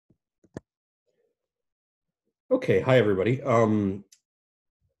Okay, hi everybody.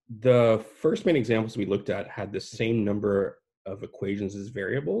 The first main examples we looked at had the same number of equations as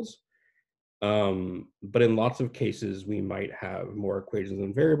variables, but in lots of cases we might have more equations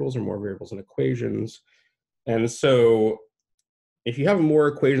than variables or more variables than equations. And so if you have more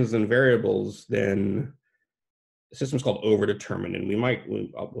equations than variables, then the system's called overdetermined, and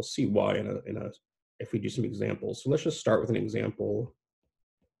we'll see why if we do some examples. So let's just start with an example.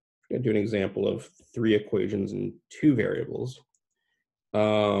 I'm going to do an example of 3 equations and 2 variables.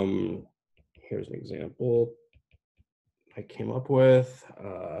 Here's an example I came up with.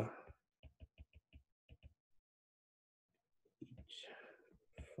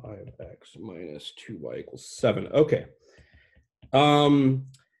 5x minus 2y equals 7. Okay. And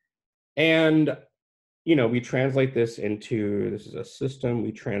we translate this is a system.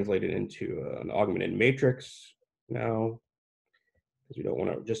 We translate it into an augmented matrix now, because we don't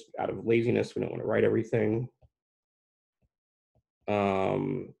want to, just out of laziness, we don't want to write everything.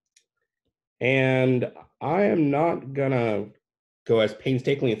 And I am not gonna go as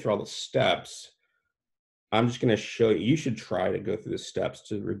painstakingly through all the steps. I'm just gonna show you should try to go through the steps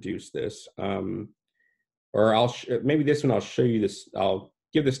to reduce this. Or maybe this one I'll show you this, I'll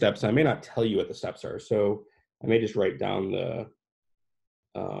give the steps. I may not tell you what the steps are. So I may just write down the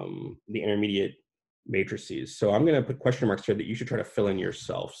intermediate matrices. So I'm gonna put question marks here that you should try to fill in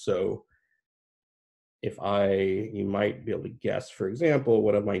yourself. So you might be able to guess, for example,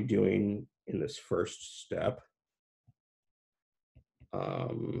 what am I doing in this first step?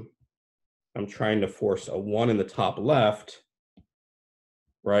 I'm trying to force a 1 in the top left,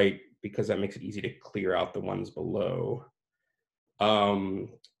 right? Because that makes it easy to clear out the ones below. But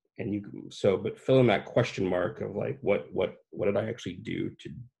fill in that question mark of like, what did I actually do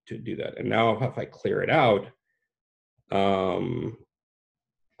to do that? And now if I clear it out,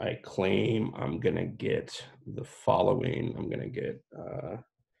 I claim I'm gonna get the following. I'm gonna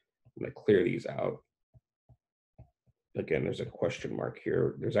clear these out. Again, there's a question mark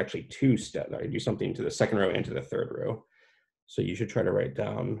here. There's actually 2 steps. I do something to the second row and to the third row. So you should try to write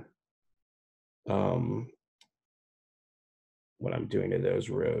down what I'm doing to those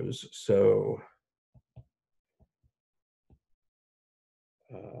rows. So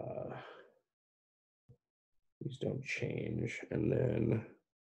these don't change. And then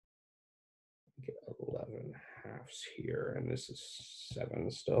get 11 halves here, and this is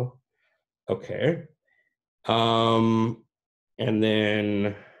 7 still. Okay. And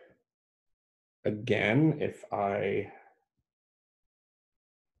then again, if I'm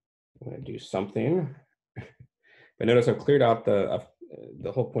going to do something, but notice I've cleared out the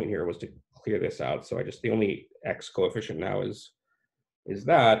whole point here was to clear this out. So the only x coefficient now is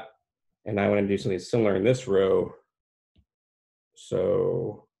that, and I want to do something similar in this row.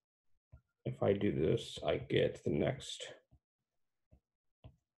 So if I do this, I get the next.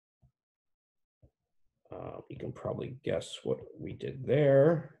 You can probably guess what we did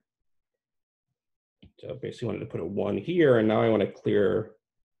there. So basically wanted to put a 1 here, and now I want to clear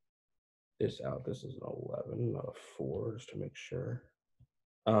this out. This is an 11, not a 4, just to make sure.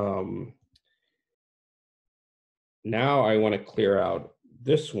 Now I want to clear out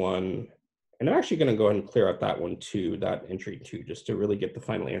this one, and I'm actually going to go ahead and clear out that one too, that entry 2, just to really get the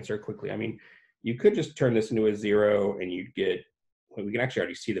final answer quickly. I mean, you could just turn this into a 0 and you'd get, well, we can actually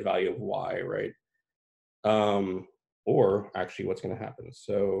already see the value of y, right? Or actually what's going to happen.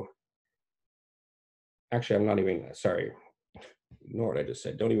 So actually, I'm not even, sorry, ignore what I just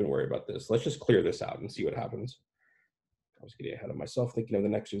said. Don't even worry about this. Let's just clear this out and see what happens. I was getting ahead of myself thinking of the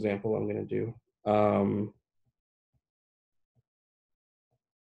next example I'm going to do.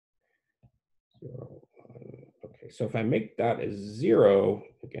 Okay, so if I make that as 0,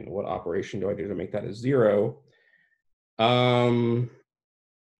 again, what operation do I do to make that as 0?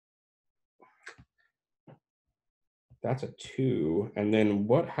 That's a 2. And then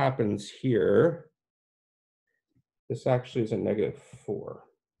what happens here? This actually is a -4.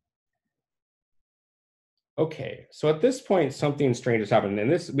 Okay, so at this point, something strange has happened. And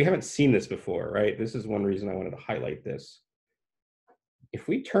we haven't seen this before, right? This is one reason I wanted to highlight this. If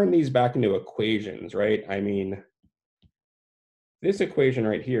we turn these back into equations, right? I mean, this equation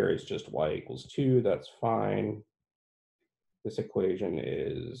right here is just y equals 2. That's fine. This equation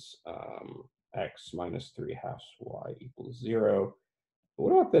is x minus 3 halves y equals 0. But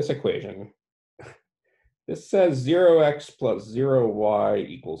what about this equation? This says 0x plus 0y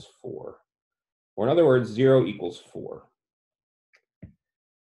equals 4. Or in other words, 0 equals 4.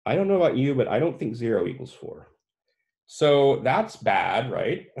 I don't know about you, but I don't think 0 equals 4. So that's bad,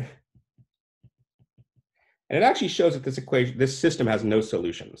 right? And it actually shows that this system has no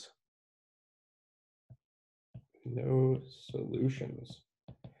solutions. no solutions.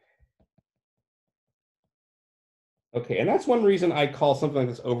 Okay, and that's one reason I call something like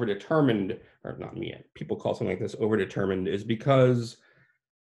this overdetermined, or not me, people call something like this overdetermined, is because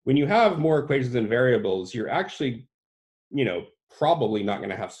when you have more equations and variables, you're actually, probably not going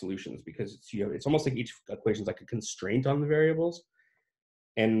to have solutions, because it's almost like each equation is like a constraint on the variables.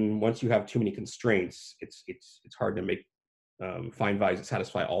 And once you have too many constraints, it's hard to make find values that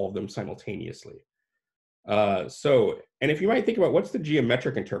satisfy all of them simultaneously. And if you might think about what's the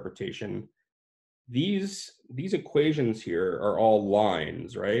geometric interpretation, these equations here are all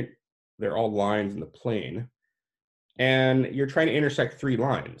lines, right? They're all lines in the plane, and you're trying to intersect three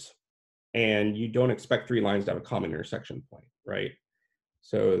lines, and you don't expect three lines to have a common intersection point, right?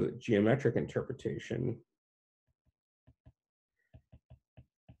 So the geometric interpretation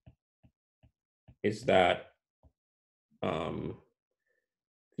is that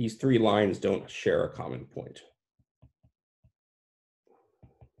these three lines don't share a common point.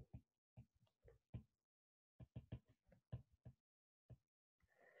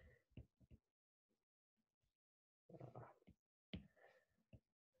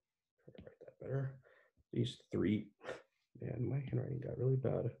 Try to write that better. These three, man, my handwriting got really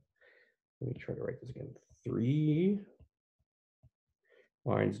bad. Let me try to write this again. Three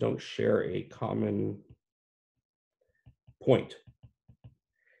lines don't share a common point.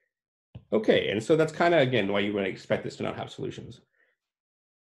 Okay, and so that's kind of, again, why you would expect this to not have solutions.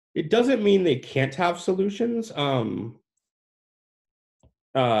 It doesn't mean they can't have solutions.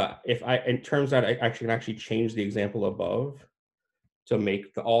 It turns out I can actually change the example above to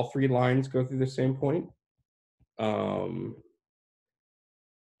make all three lines go through the same point.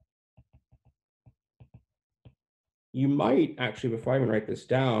 You might actually, before I even write this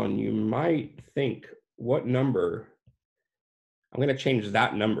down, you might think, what number? I'm going to change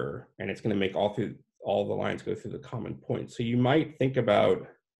that number, and it's going to make all the lines go through the common point. So you might think about,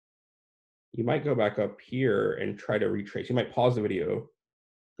 you might go back up here and try to retrace. You might pause the video,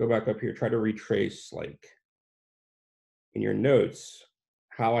 go back up here, try to retrace, like in your notes,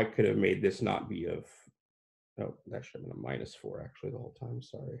 how I could have made this not be of, oh, that should have been a -4 actually the whole time,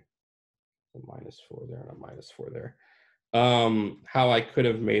 sorry. A -4 there and a -4 there. How I could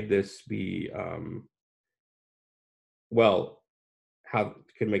have made this be, well, how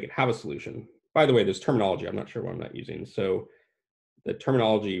could make it have a solution. By the way, there's terminology, I'm not sure what I'm not using. So the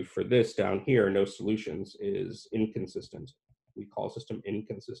terminology for this down here, no solutions, is inconsistent. We call a system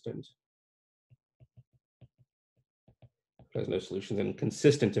inconsistent. It has no solutions, and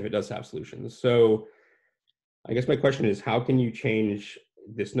consistent if it does have solutions. So I guess my question is, how can you change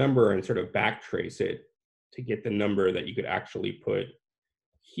this number and sort of backtrace it to get the number that you could actually put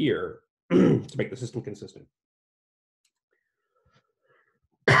here to make the system consistent?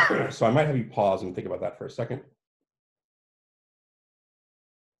 So I might have you pause and think about that for a second.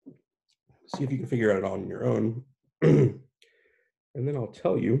 See if you can figure it out on your own. And then I'll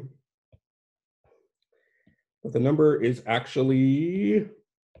tell you that the number is actually,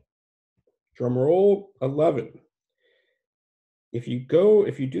 drum roll, 11. If you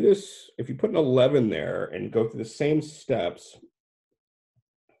do this, if you put an 11 there and go through the same steps,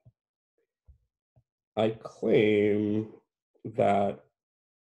 I claim that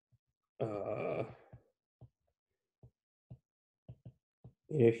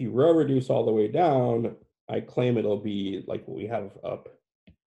if you row reduce all the way down, I claim it'll be like what we have up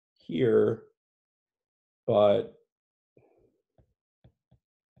here, but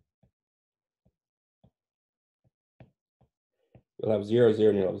you'll have 0, 0,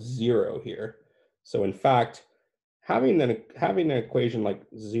 and you'll have 0 here. So in fact, having an equation like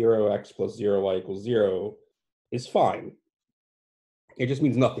 0x plus 0y equals 0 is fine. It just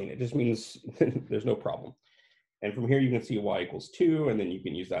means nothing. It just means there's no problem. And from here, you can see y equals 2, and then you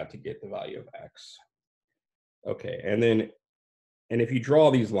can use that to get the value of x. Okay, and if you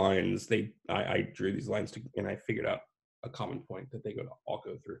draw these lines, I drew these lines and I figured out a common point that they all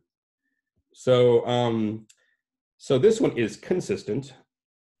go through. So so this one is consistent.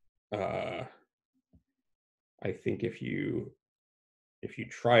 I think if you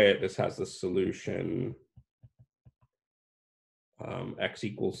try it, this has the solution x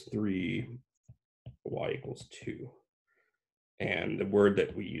equals 3, y equals 2. And the word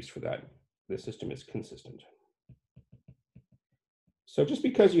that we use for that, the system is consistent. So just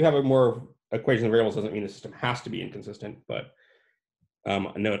because you have a more equations and variables doesn't mean the system has to be inconsistent, but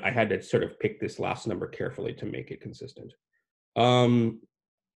note, I had to sort of pick this last number carefully to make it consistent.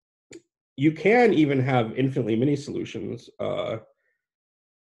 You can even have infinitely many solutions.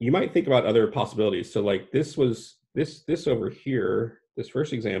 You might think about other possibilities. So like this over here, this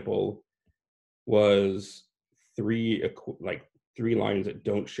first example was three lines that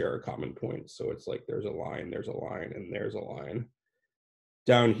don't share a common point. So it's like there's a line, and there's a line.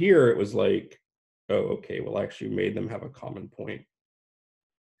 Down here, it was like, oh, okay, well, I actually made them have a common point.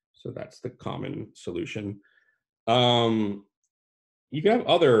 So that's the common solution. You can have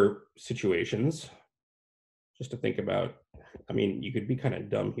other situations just to think about. I mean, you could be kind of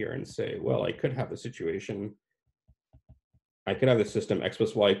dumb here and say, well, I could have the situation. I could have the system x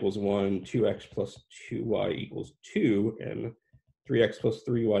plus y equals 1, 2x plus 2y equals 2, and 3x plus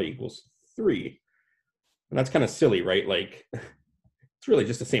 3y equals 3. And that's kind of silly, right? Like, it's really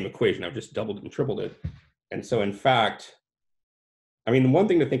just the same equation. I've just doubled and tripled it. And so, in fact, I mean, the one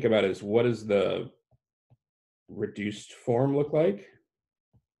thing to think about is, what does the reduced form look like?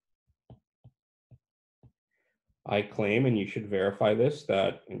 I claim, and you should verify this,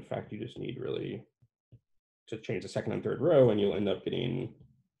 that in fact you just need really to change the second and third row, and you'll end up getting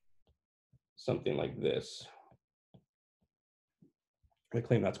something like this. I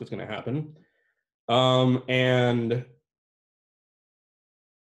claim that's what's going to happen. And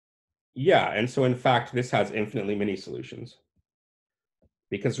yeah, and so in fact, this has infinitely many solutions,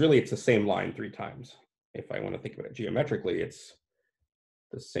 because really it's the same line 3 times. If I want to think about it geometrically, it's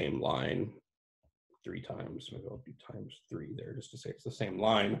the same line 3 times. Maybe I'll do times 3 there just to say it's the same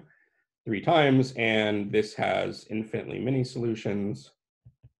line 3 times, and this has infinitely many solutions.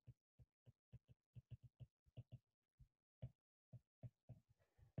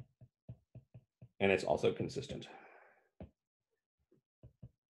 And it's also consistent.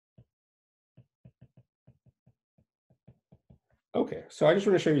 Okay, so I just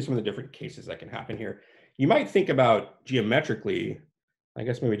want to show you some of the different cases that can happen here. You might think about geometrically, I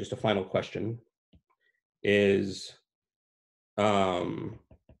guess maybe just a final question is,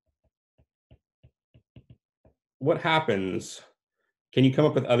 what happens? Can you come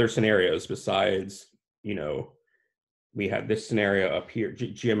up with other scenarios besides, we had this scenario up here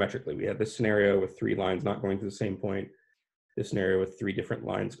geometrically. We had this scenario with 3 lines not going to the same point. This scenario with 3 different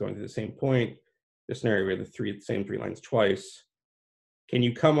lines going to the same point. This scenario with the same 3 lines twice. Can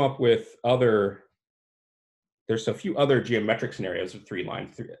you come up with other? There's a few other geometric scenarios of 3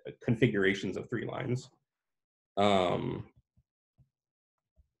 lines, configurations of 3 lines.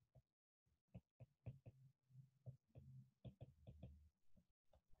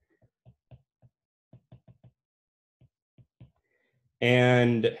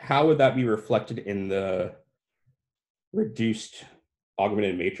 And how would that be reflected in the reduced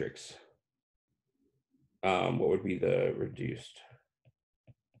augmented matrix? What would be the reduced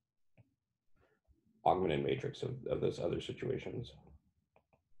augmented matrix of those other situations?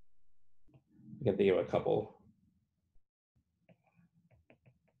 You can think of a couple.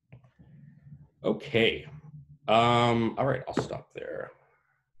 Okay. All right, I'll stop there.